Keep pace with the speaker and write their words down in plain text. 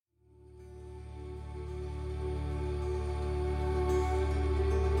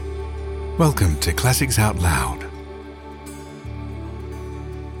Welcome to Classics Out Loud.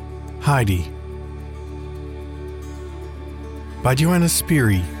 Heidi by Joanna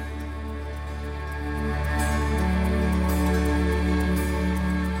Spiri.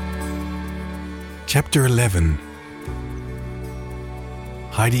 Chapter 11.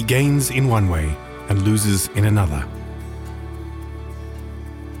 Heidi gains in one way and loses in another.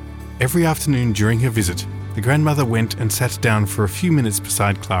 Every afternoon during her visit, the grandmother went and sat down for a few minutes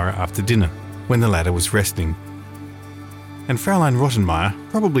beside Clara after dinner, when the latter was resting. And Fräulein Rottenmeier,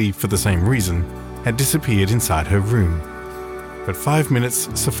 probably for the same reason, had disappeared inside her room. But 5 minutes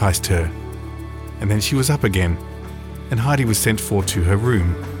sufficed her, and then she was up again, and Heidi was sent for to her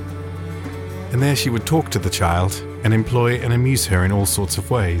room. And there she would talk to the child and employ and amuse her in all sorts of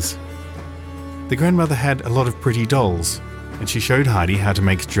ways. The grandmother had a lot of pretty dolls, and she showed Heidi how to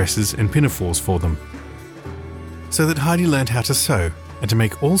make dresses and pinafores for them. So that Heidi learned how to sew and to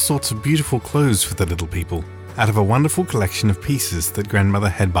make all sorts of beautiful clothes for the little people out of a wonderful collection of pieces that grandmother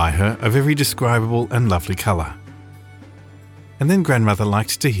had by her of every describable and lovely colour. And then grandmother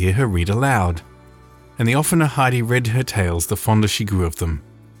liked to hear her read aloud, and the oftener Heidi read her tales, the fonder she grew of them.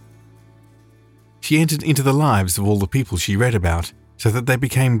 She entered into the lives of all the people she read about, so that they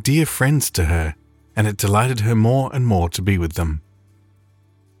became dear friends to her, and it delighted her more and more to be with them.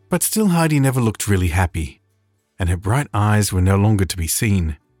 But still Heidi never looked really happy, and her bright eyes were no longer to be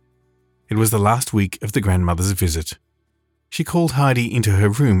seen. It was the last week of the grandmother's visit. She called Heidi into her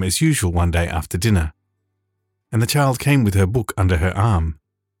room as usual one day after dinner, and the child came with her book under her arm.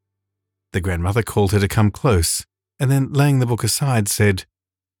 The grandmother called her to come close, and then laying the book aside said,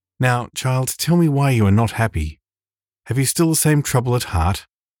 "Now, child, tell me why you are not happy. Have you still the same trouble at heart?"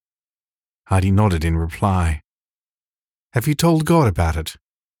 Heidi nodded in reply. "Have you told God about it?"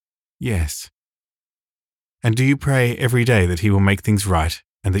 "Yes." "And do you pray every day that He will make things right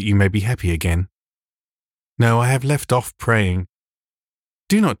and that you may be happy again?" "No, I have left off praying."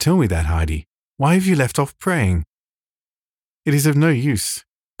 "Do not tell me that, Heidi. Why have you left off praying?" "It is of no use.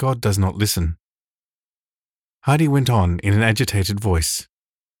 God does not listen." Heidi went on in an agitated voice.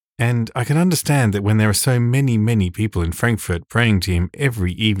 "And I can understand that when there are so many people in Frankfurt praying to Him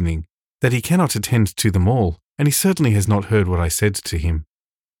every evening, that He cannot attend to them all, and He certainly has not heard what I said to Him."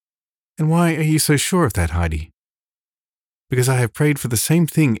 "And why are you so sure of that, Heidi?" "Because I have prayed for the same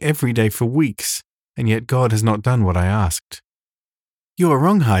thing every day for weeks, and yet God has not done what I asked." "You are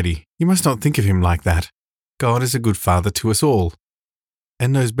wrong, Heidi. You must not think of Him like that. God is a good Father to us all,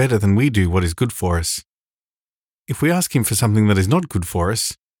 and knows better than we do what is good for us. If we ask Him for something that is not good for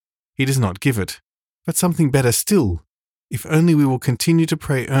us, He does not give it, but something better still, if only we will continue to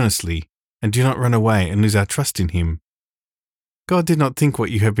pray earnestly and do not run away and lose our trust in Him. God did not think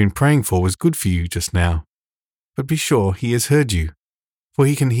what you have been praying for was good for you just now, but be sure He has heard you, for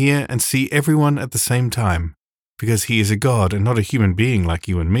He can hear and see everyone at the same time, because He is a God and not a human being like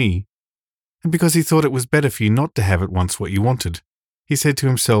you and me, and because He thought it was better for you not to have at once what you wanted. He said to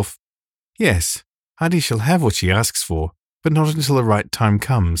Himself, 'Yes, Heidi shall have what she asks for, but not until the right time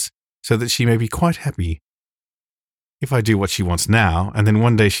comes, so that she may be quite happy. If I do what she wants now, and then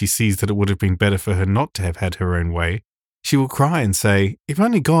one day she sees that it would have been better for her not to have had her own way, she will cry and say, if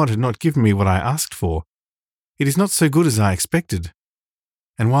only God had not given me what I asked for. It is not so good as I expected.'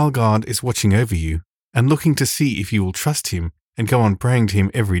 And while God is watching over you, and looking to see if you will trust Him and go on praying to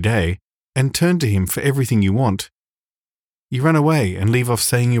Him every day, and turn to Him for everything you want, you run away and leave off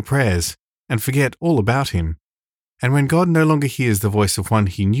saying your prayers, and forget all about Him. And when God no longer hears the voice of one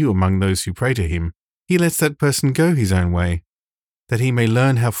He knew among those who pray to Him, He lets that person go his own way, that he may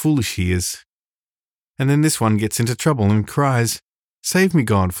learn how foolish he is. And then this one gets into trouble and cries, 'Save me,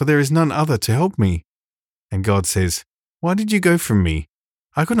 God, for there is none other to help me.' And God says, 'Why did you go from me?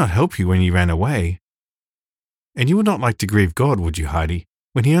 I could not help you when you ran away.' And you would not like to grieve God, would you, Heidi,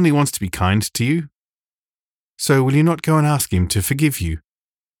 when He only wants to be kind to you? So will you not go and ask Him to forgive you,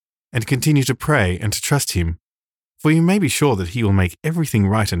 and continue to pray and to trust Him, for you may be sure that He will make everything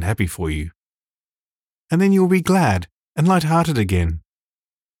right and happy for you. And then you will be glad and light-hearted again."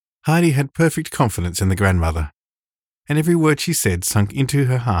 Heidi had perfect confidence in the grandmother, and every word she said sunk into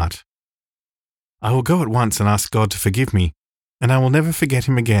her heart. "I will go at once and ask God to forgive me, and I will never forget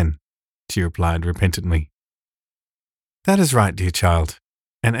Him again," she replied repentantly. "That is right, dear child,"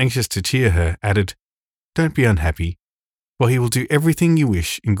 and anxious to cheer her, added, "Don't be unhappy, for He will do everything you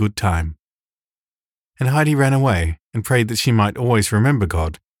wish in good time." And Heidi ran away and prayed that she might always remember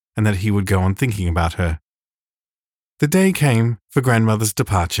God, and that He would go on thinking about her. The day came for grandmother's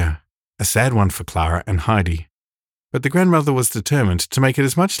departure, a sad one for Clara and Heidi. But the grandmother was determined to make it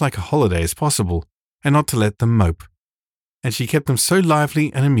as much like a holiday as possible, and not to let them mope. And she kept them so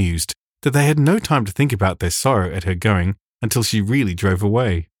lively and amused that they had no time to think about their sorrow at her going until she really drove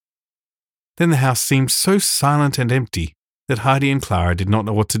away. Then the house seemed so silent and empty that Heidi and Clara did not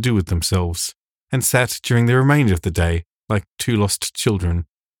know what to do with themselves, and sat during the remainder of the day like two lost children.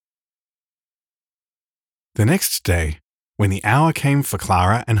 The next day, when the hour came for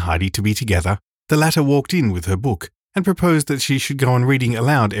Clara and Heidi to be together, the latter walked in with her book and proposed that she should go on reading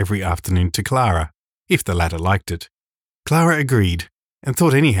aloud every afternoon to Clara, if the latter liked it. Clara agreed, and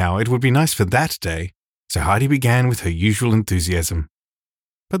thought anyhow it would be nice for that day, so Heidi began with her usual enthusiasm.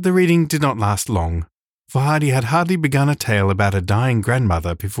 But the reading did not last long, for Heidi had hardly begun a tale about a dying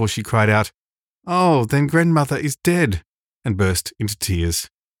grandmother before she cried out, "Oh, then grandmother is dead," and burst into tears,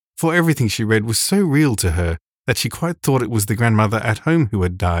 for everything she read was so real to her that she quite thought it was the grandmother at home who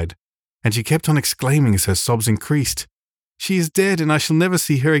had died, and she kept on exclaiming as her sobs increased, "She is dead and I shall never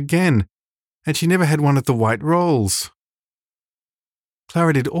see her again, and she never had one of the white rolls."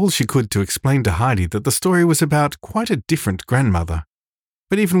 Clara did all she could to explain to Heidi that the story was about quite a different grandmother,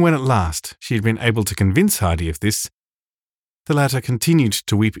 but even when at last she had been able to convince Heidi of this, the latter continued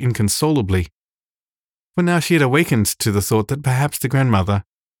to weep inconsolably, for now she had awakened to the thought that perhaps the grandmother,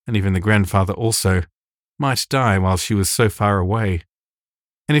 and even the grandfather also, might die while she was so far away,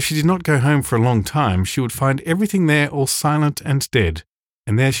 and if she did not go home for a long time she would find everything there all silent and dead,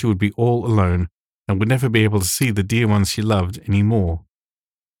 and there she would be all alone, and would never be able to see the dear ones she loved any more.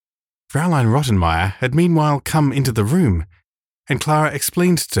 Fraulein Rottenmeier had meanwhile come into the room, and Clara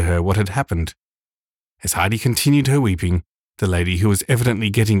explained to her what had happened. As Heidi continued her weeping, the lady, who was evidently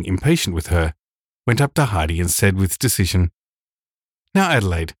getting impatient with her, went up to Heidi and said with decision, "Now,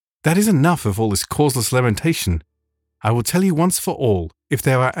 Adelaide, that is enough of all this causeless lamentation. I will tell you once for all, if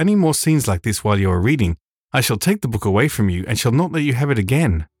there are any more scenes like this while you are reading, I shall take the book away from you and shall not let you have it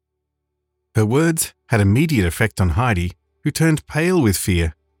again." Her words had immediate effect on Heidi, who turned pale with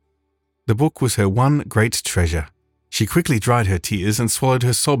fear. The book was her one great treasure. She quickly dried her tears and swallowed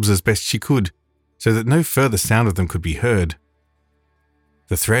her sobs as best she could, so that no further sound of them could be heard.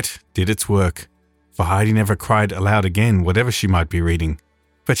 The threat did its work, for Heidi never cried aloud again whatever she might be reading,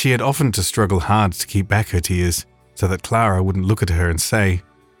 but she had often to struggle hard to keep back her tears, so that Clara wouldn't look at her and say,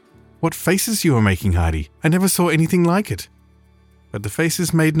 "What faces you are making, Heidi! I never saw anything like it." But the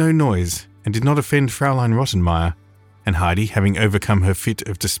faces made no noise and did not offend Fraulein Rottenmeier, and Heidi, having overcome her fit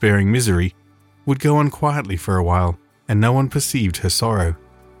of despairing misery, would go on quietly for a while, and no one perceived her sorrow.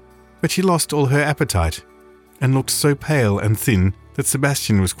 But she lost all her appetite, and looked so pale and thin that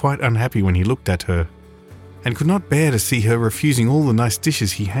Sebastian was quite unhappy when he looked at her, and could not bear to see her refusing all the nice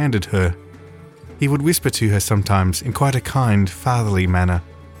dishes he handed her. He would whisper to her sometimes in quite a kind, fatherly manner,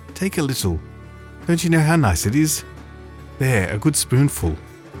 "Take a little. Don't you know how nice it is? There, a good spoonful.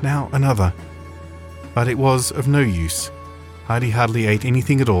 Now another." But it was of no use. Heidi hardly ate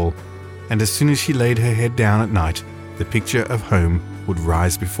anything at all, and as soon as she laid her head down at night, the picture of home would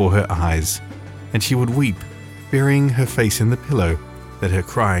rise before her eyes, and she would weep, burying her face in the pillow that her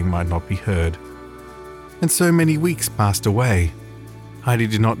crying might not be heard. And so many weeks passed away. Heidi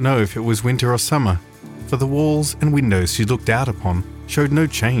did not know if it was winter or summer, for the walls and windows she looked out upon showed no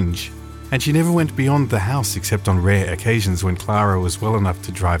change, and she never went beyond the house except on rare occasions when Clara was well enough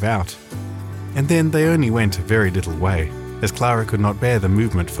to drive out. And then they only went a very little way, as Clara could not bear the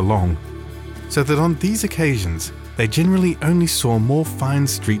movement for long, so that on these occasions they generally only saw more fine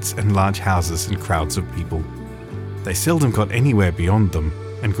streets and large houses and crowds of people. They seldom got anywhere beyond them,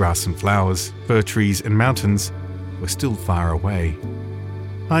 and grass and flowers, fir trees and mountains were still far away.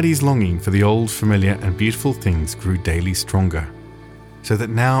 Heidi's longing for the old, familiar and beautiful things grew daily stronger, so that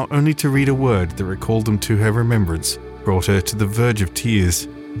now only to read a word that recalled them to her remembrance brought her to the verge of tears,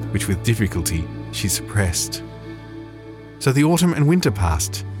 which with difficulty she suppressed. So the autumn and winter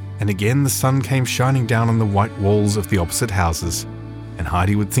passed, and again the sun came shining down on the white walls of the opposite houses, and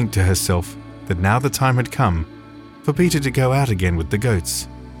Heidi would think to herself that now the time had come for Peter to go out again with the goats,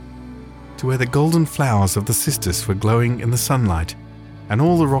 to where the golden flowers of the cistus were glowing in the sunlight, and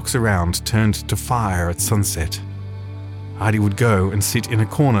all the rocks around turned to fire at sunset. Heidi would go and sit in a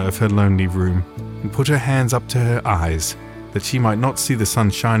corner of her lonely room and put her hands up to her eyes that she might not see the sun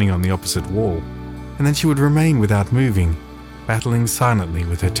shining on the opposite wall, and then she would remain without moving, battling silently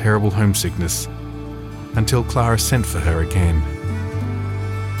with her terrible homesickness, until Clara sent for her again.